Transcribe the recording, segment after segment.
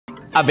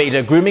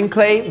Aveda Grooming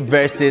Clay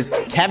versus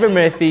Kevin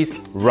Murphy's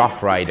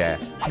Rough Rider.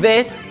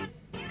 This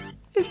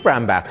is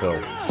brand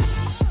battle.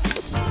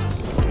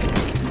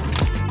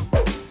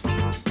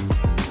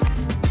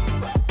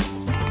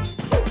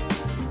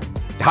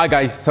 Hi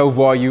guys, so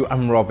how are you?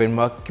 I'm Robin.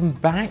 Welcome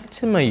back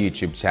to my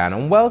YouTube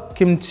channel.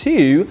 Welcome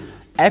to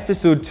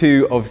episode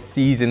 2 of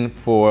season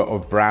 4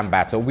 of Brand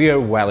Battle. We are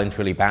well and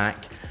truly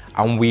back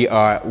and we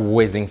are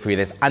whizzing through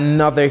this.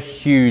 Another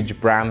huge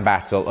brand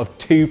battle of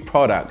 2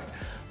 products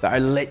that are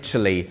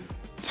literally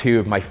 2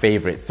 of my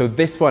favorites. So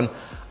this one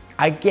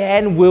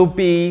again will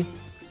be,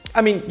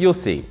 I mean, you'll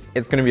see,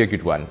 it's gonna be a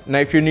good one. Now,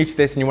 if you're new to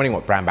this and you're wondering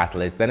what brand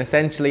battle is, then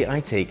essentially I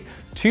take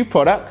 2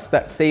 products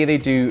that say they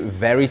do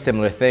very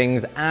similar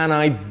things and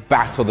I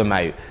battle them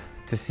out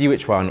to see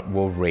which one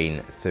will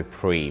reign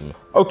supreme.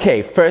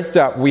 Okay, first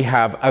up we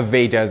have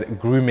Aveda's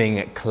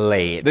Grooming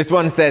Clay. This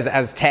one says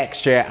has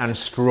texture and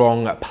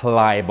strong,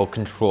 pliable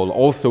control,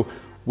 also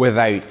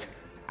without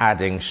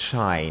adding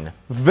shine,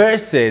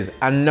 versus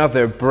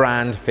another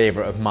brand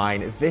favorite of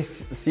mine. This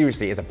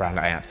seriously is a brand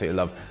I absolutely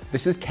love.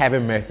 This is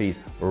Kevin Murphy's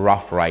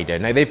Rough Rider.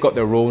 Now they've got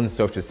their own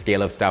sort of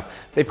scale of stuff.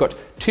 They've got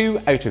 2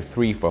 out of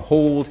 3 for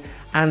hold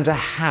and a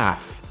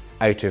half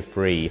out of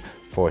 3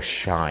 for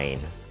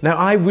shine. Now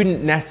I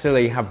wouldn't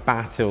necessarily have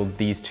battled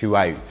these 2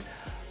 out,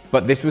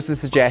 but this was a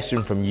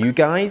suggestion from you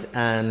guys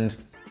and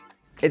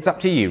it's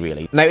up to you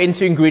really. Now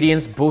into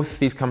ingredients, both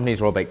these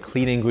companies are all about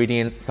clean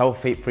ingredients,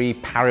 sulfate-free,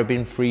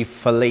 paraben-free,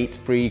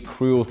 phthalate-free,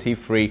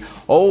 cruelty-free,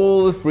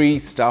 all the free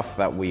stuff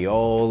that we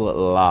all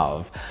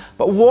love.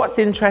 But what's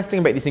interesting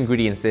about these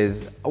ingredients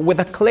is, with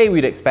a clay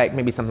we'd expect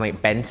maybe something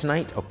like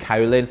bentonite or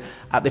kaolin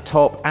at the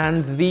top,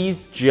 and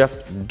these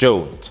just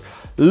don't.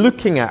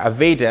 Looking at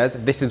Aveda's,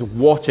 this is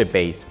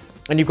water-based.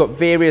 And you've got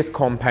various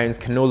compounds,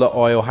 canola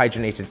oil,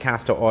 hydrogenated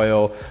castor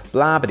oil,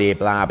 blah, blah,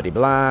 blah, blah,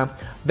 blah.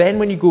 Then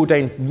when you go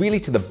down really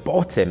to the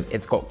bottom,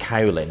 it's got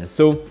kaolin.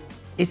 So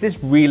is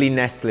this really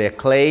necessarily a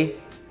clay?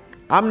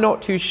 I'm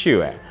not too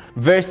sure.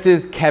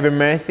 Versus Kevin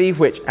Murphy,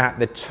 which at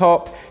the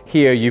top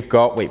here you've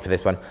got, wait for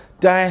this one,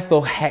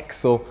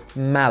 diethylhexyl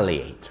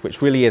malate,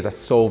 which really is a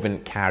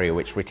solvent carrier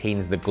which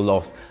retains the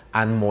gloss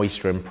and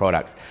moisture in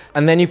products.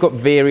 And then you've got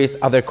various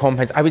other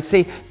compounds. I would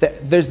say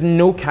that there's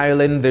no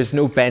kaolin, there's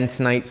no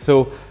bentonite,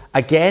 so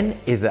again,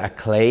 is it a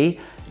clay?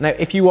 Now,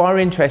 if you are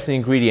interested in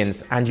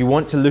ingredients and you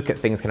want to look at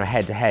things kind of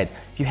head to head,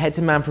 if you head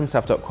to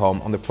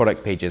manfromstuff.com on the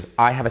products pages,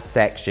 I have a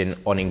section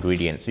on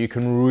ingredients, so you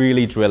can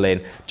really drill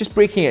in. Just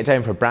breaking it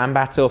down for brand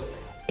battle,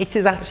 it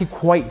is actually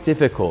quite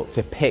difficult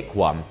to pick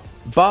one.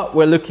 But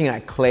we're looking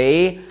at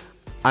clay,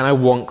 and I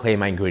want clay in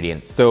my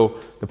ingredients. So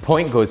the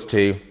point goes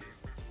to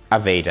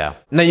Aveda.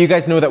 Now you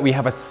guys know that we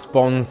have a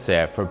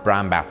sponsor for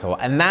Brand Battle,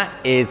 and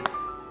that is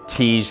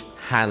Tiege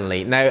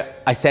Hanley. Now,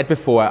 I said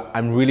before,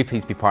 I'm really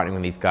pleased to be partnering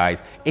with these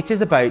guys. It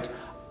is about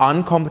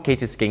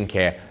uncomplicated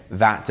skincare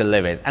that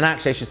delivers. And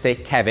actually I should say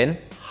Kevin,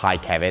 hi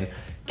Kevin.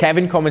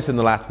 Kevin commented in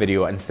the last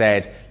video and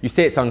said, you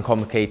say it's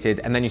uncomplicated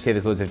and then you say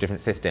there's loads of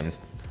different systems.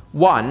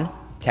 One,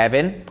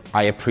 Kevin,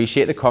 I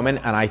appreciate the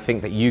comment and I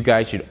think that you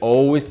guys should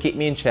always keep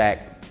me in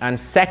check. And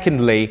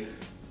secondly,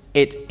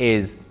 it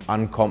is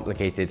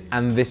uncomplicated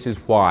and this is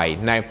why.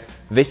 Now,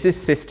 this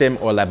is system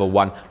or level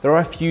 1. There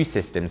are a few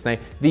systems. Now,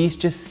 these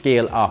just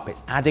scale up.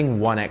 It's adding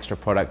 1 extra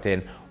product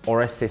in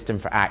or a system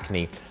for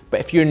acne.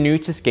 But if you're new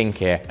to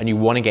skincare and you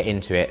want to get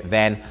into it,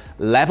 then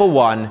level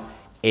 1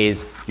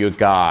 is your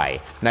guy.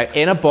 Now,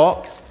 in a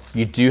box,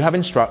 you do have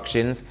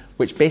instructions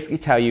which basically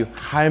tell you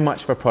how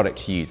much of a product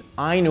to use.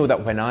 I know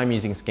that when I'm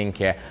using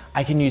skincare,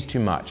 I can use too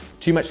much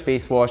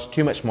face wash,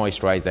 too much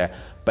moisturizer,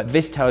 but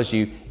this tells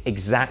you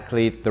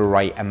exactly the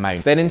right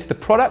amount. Then into the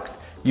products,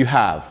 you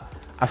have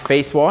a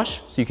face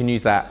wash, so you can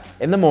use that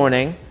in the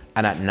morning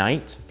and at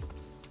night.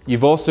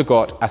 You've also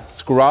got a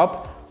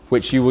scrub,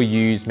 which you will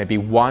use maybe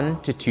 1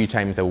 to 2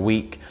 times a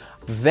week.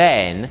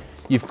 Then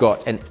you've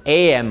got an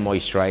AM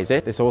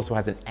moisturizer. This also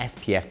has an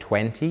SPF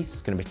 20, so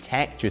it's gonna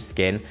protect your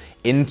skin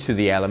into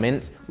the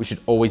elements. We should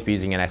always be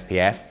using an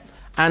SPF.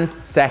 And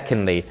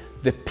secondly,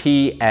 the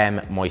PM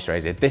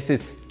moisturizer. This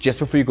is just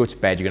before you go to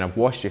bed, you're gonna have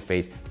washed your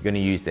face, you're gonna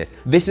use this.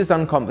 This is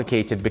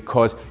uncomplicated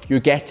because you're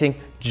getting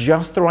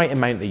just the right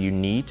amount that you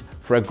need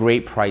for a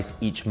great price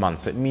each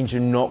month. So it means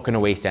you're not gonna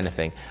waste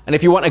anything. And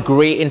if you want a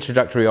great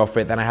introductory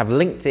offer, then I have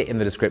linked it in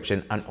the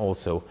description and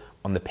also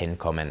on the pinned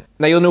comment.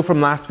 Now you'll know from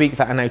last week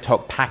that I now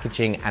talk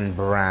packaging and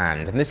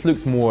brand, and this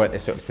looks more at the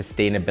sort of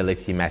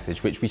sustainability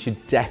message, which we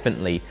should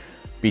definitely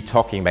be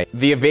talking about.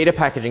 The Aveda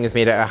packaging is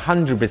made out of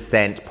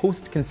 100%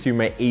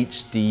 post-consumer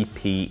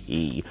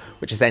HDPE,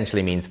 which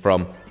essentially means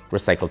from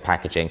recycled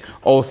packaging.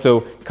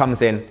 Also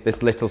comes in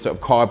this little sort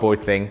of cardboard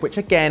thing, which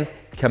again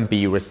can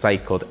be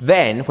recycled.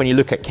 Then when you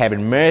look at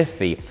Kevin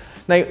Murphy,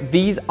 now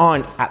these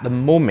aren't at the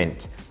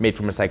moment made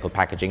from recycled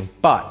packaging,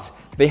 but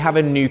they have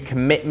a new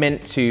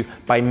commitment to,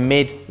 by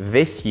mid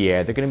this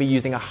year, they're gonna be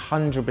using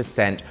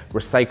 100%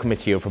 recycled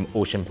material from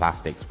ocean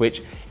plastics,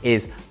 which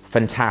is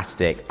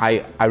fantastic.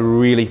 I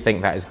really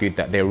think that is good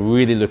that they're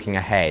really looking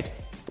ahead.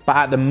 But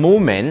at the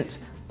moment,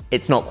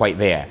 it's not quite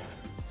there.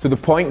 So the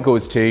point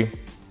goes to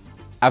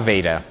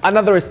Aveda.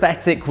 Another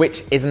aesthetic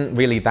which isn't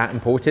really that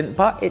important,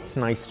 but it's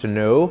nice to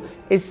know,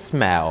 is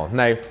smell.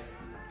 Now,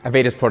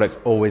 Aveda's products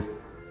always,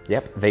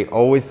 they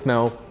always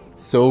smell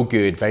so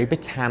good, very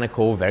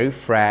botanical, very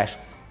fresh.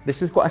 This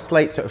has got a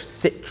slight sort of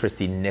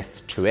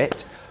citrusiness to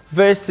it,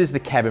 versus the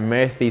Kevin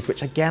Murphy's,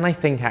 which again I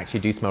think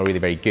actually do smell really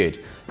very good.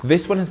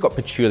 This one has got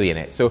patchouli in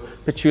it, so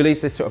patchouli is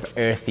this sort of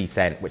earthy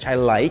scent, which I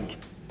like,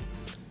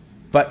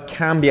 but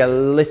can be a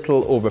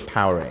little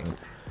overpowering.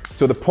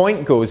 So the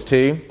point goes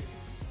to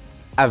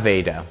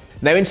Aveda.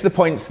 Now into the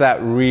points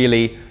that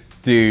really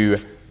do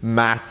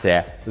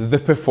matter, the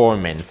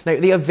performance. Now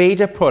the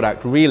Aveda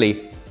product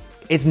really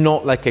is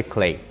not like a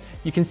clay.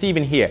 You can see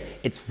even here,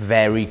 it's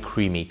very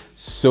creamy,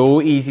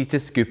 so easy to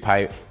scoop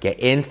out, get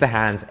into the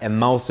hands,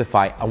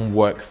 emulsify and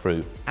work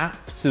through.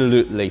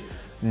 Absolutely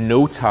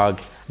no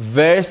tug,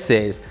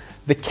 versus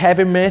the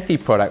Kevin Murphy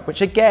product,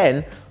 which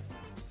again,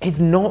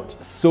 is not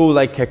so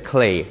like a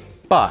clay,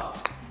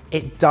 but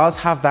it does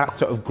have that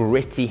sort of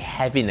gritty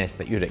heaviness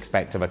that you'd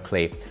expect of a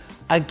clay.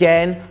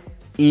 Again,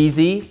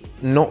 easy,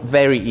 not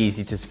very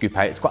easy to scoop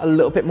out. It's got a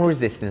little bit more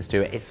resistance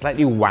to it. It's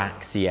slightly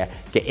waxier.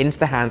 Get into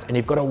the hands and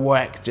you've got to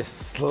work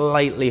just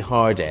slightly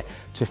harder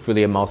to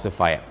fully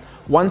emulsify it.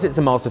 Once it's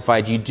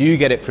emulsified, you do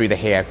get it through the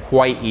hair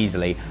quite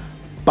easily,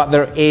 but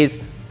there is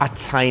a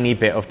tiny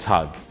bit of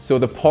tug. So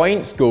the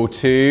points go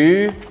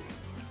to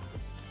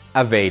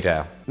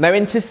Aveda. Now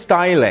into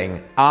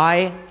styling,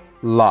 I've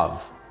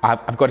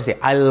got to say,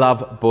 I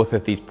love both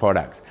of these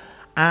products.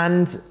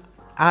 And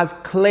as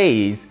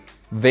clays,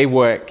 they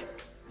work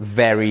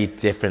very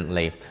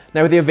differently.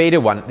 Now with the Aveda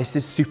one, this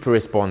is super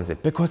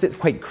responsive. Because it's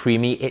quite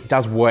creamy, it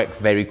does work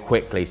very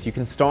quickly. So you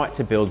can start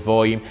to build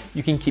volume,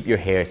 you can keep your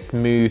hair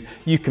smooth,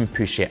 you can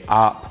push it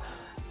up,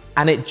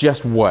 and it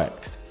just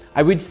works.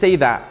 I would say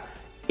that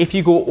if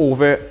you go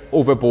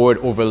overboard,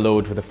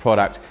 overload with a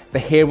product, the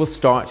hair will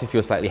start to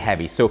feel slightly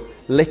heavy. So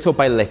little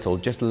by little,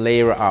 just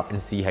layer it up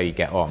and see how you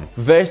get on.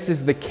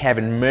 Versus the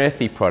Kevin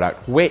Murphy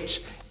product,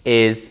 which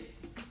is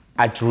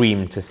a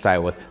dream to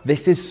style with.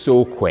 This is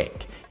so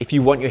quick. If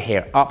you want your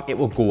hair up, it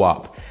will go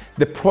up.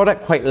 The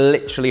product quite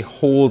literally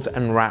holds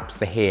and wraps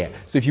the hair.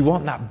 So if you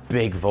want that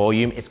big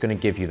volume, it's gonna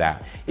give you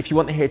that. If you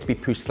want the hair to be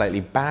pushed slightly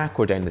back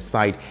or down the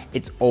side,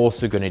 it's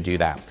also gonna do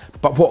that.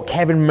 But what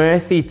Kevin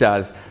Murphy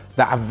does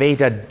that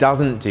Aveda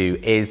doesn't do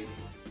is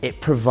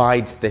it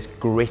provides this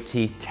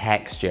gritty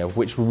texture,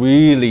 which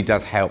really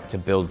does help to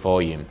build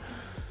volume.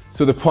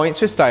 So the points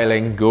for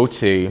styling go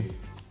to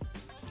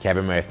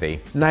Kevin Murphy.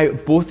 Now,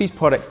 both these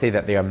products say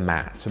that they are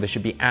matte, so there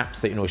should be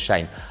absolutely no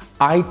shine.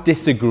 I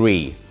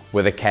disagree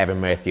with the Kevin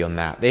Murphy on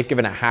that. They've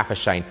given it half a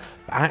shine,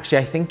 but actually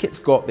I think it's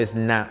got this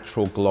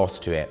natural gloss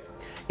to it.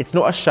 It's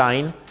not a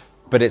shine,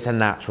 but it's a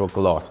natural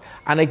gloss.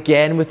 And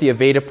again, with the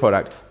Aveda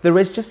product, there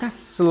is just a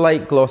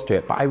slight gloss to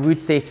it, but I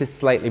would say it is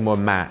slightly more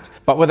matte.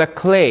 But with a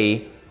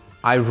clay,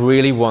 I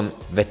really want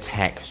the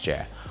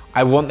texture.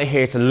 I want the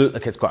hair to look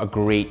like it's got a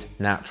great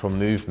natural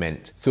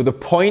movement. So the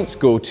points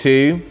go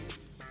to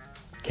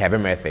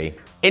Kevin Murphy.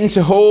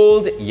 Into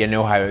hold, you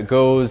know how it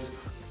goes.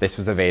 This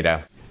was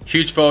Aveda.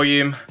 Huge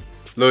volume,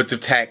 loads of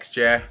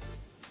texture.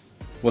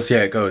 We'll see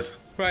how it goes.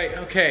 Right,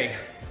 okay.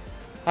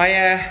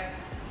 I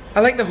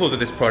like the hold of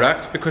this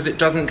product because it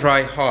doesn't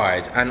dry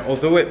hard, and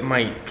although it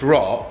might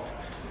drop,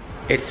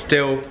 it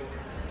still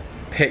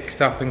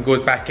picks up and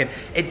goes back in.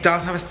 It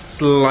does have a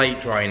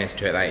slight dryness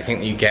to it that I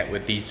think you get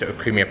with these sort of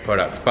creamier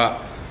products,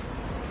 but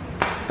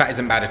that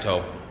isn't bad at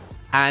all.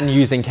 And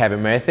using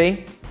Kevin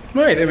Murphy.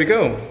 Right, there we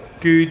go.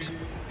 Good,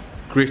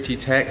 gritty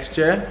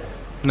texture,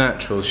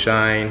 natural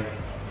shine,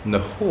 and the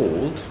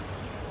hold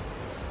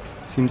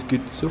seems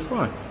good so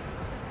far.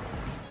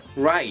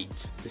 Right,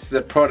 this is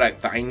a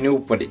product that I know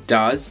what it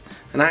does,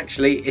 and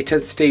actually it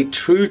has stayed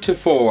true to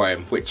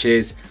form, which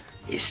is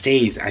it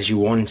stays as you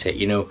want it.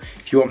 You know,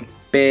 if you want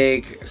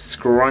big,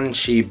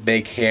 scrunchy,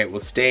 big hair, it will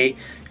stay.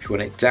 If you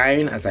want it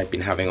down, as I've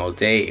been having all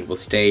day, it will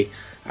stay.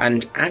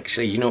 And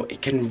actually, you know,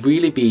 it can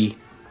really be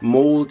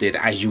molded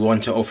as you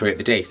want it all throughout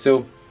the day.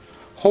 So,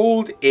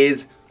 hold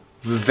is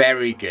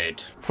very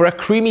good. For a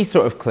creamy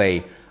sort of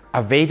clay,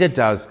 Aveda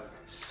does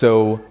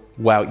so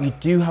well. You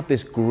do have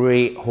this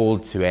great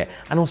hold to it,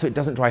 and also it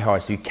doesn't dry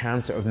hard, so you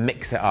can sort of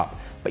mix it up.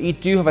 But you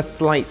do have a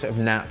slight sort of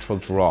natural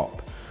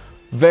drop.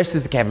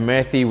 Versus the Kevin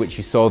Murphy, which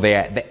you saw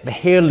there, the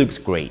hair looks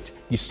great.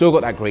 You still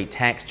got that great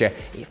texture.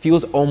 It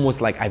feels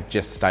almost like I've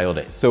just styled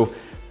it. So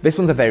this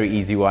one's a very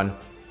easy one.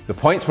 The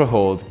points for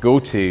hold go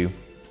to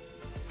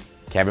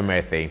Kevin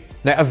Murphy.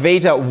 Now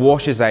Aveda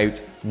washes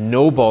out,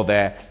 no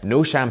bother,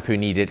 no shampoo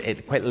needed.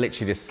 It quite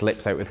literally just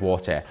slips out with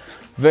water.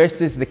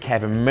 Versus the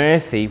Kevin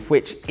Murphy,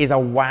 which is a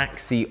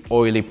waxy,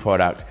 oily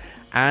product,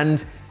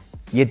 and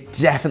you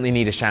definitely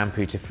need a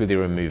shampoo to fully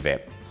remove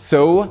it.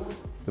 So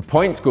the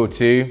points go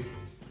to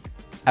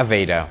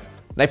Aveda.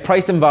 Now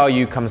price and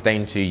value comes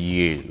down to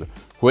you.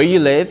 Where you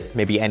live,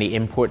 maybe any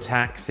import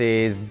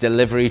taxes,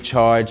 delivery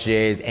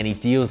charges, any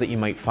deals that you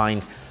might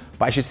find.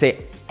 But I should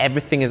say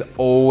everything is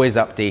always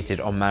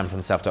updated on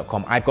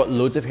manfromself.com. I've got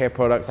loads of hair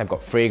products, I've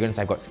got fragrance,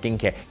 I've got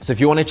skincare. So if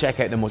you want to check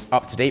out the most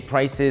up-to-date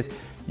prices,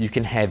 you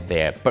can head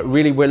there. But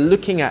really, we're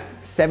looking at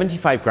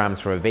 75 grams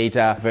for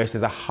Aveda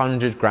versus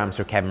 100 grams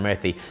for Kevin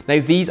Murphy. Now,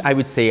 these I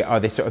would say are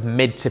the sort of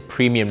mid to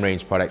premium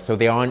range products, so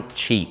they aren't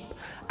cheap.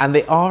 And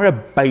they are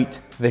about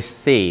the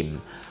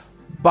same.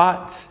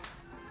 But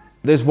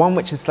there's one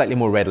which is slightly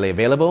more readily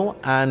available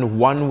and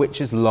one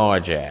which is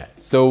larger.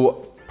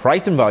 So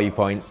price and value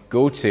points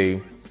go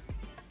to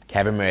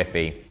Kevin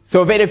Murphy.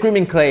 So Aveda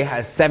Grooming Clay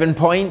has 7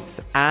 points,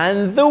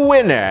 and the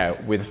winner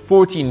with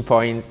 14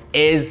 points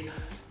is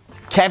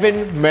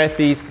Kevin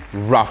Murphy's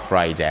Rough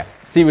Rider.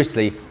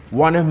 Seriously,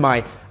 one of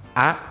my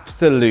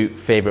absolute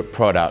favorite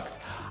products.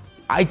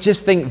 I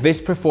just think this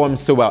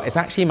performs so well. It's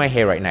actually in my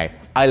hair right now.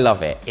 I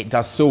love it. It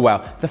does so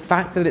well. The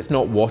fact that it's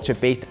not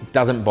water-based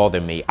doesn't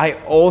bother me. I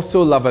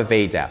also love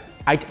Aveda.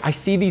 I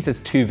see these as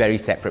two very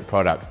separate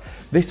products.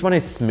 This one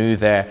is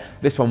smoother.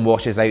 This one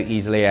washes out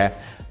easier.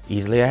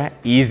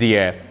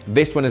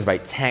 This one is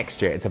about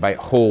texture. It's about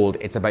hold.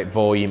 It's about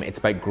volume. It's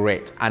about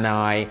grit. And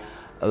I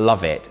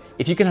love it.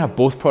 If you can have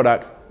both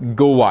products,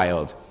 go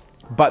wild.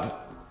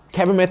 But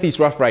Kevin Murphy's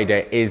Rough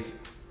Rider is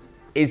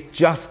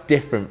just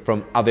different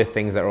from other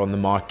things that are on the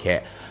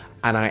market,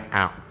 and I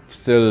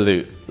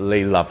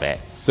absolutely love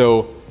it.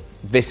 So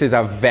this is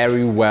a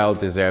very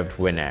well-deserved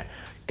winner.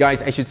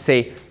 Guys, I should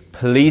say,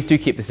 please do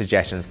keep the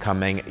suggestions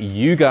coming.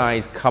 You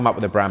guys come up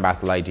with the brand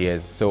battle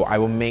ideas, so I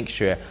will make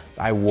sure that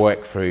I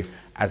work through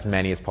as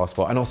many as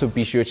possible. And also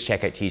be sure to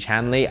check out Teach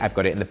Hanley. I've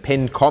got it in the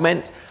pinned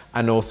comment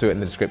and also in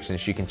the description,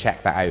 so you can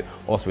check that out,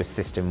 also with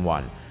System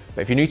 1.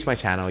 But if you're new to my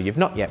channel, you've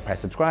not yet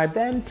pressed subscribe,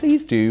 then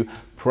please do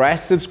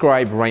press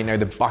subscribe right now.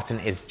 The button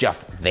is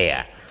just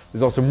there.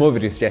 There's also more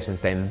video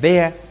suggestions down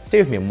there. Stay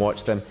with me and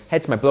watch them.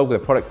 Head to my blog with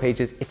the product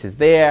pages, it is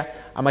there.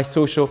 And my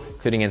social,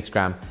 including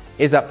Instagram,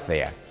 is up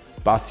there.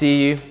 But I'll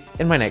see you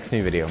in my next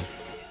new video.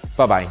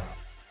 Bye-bye.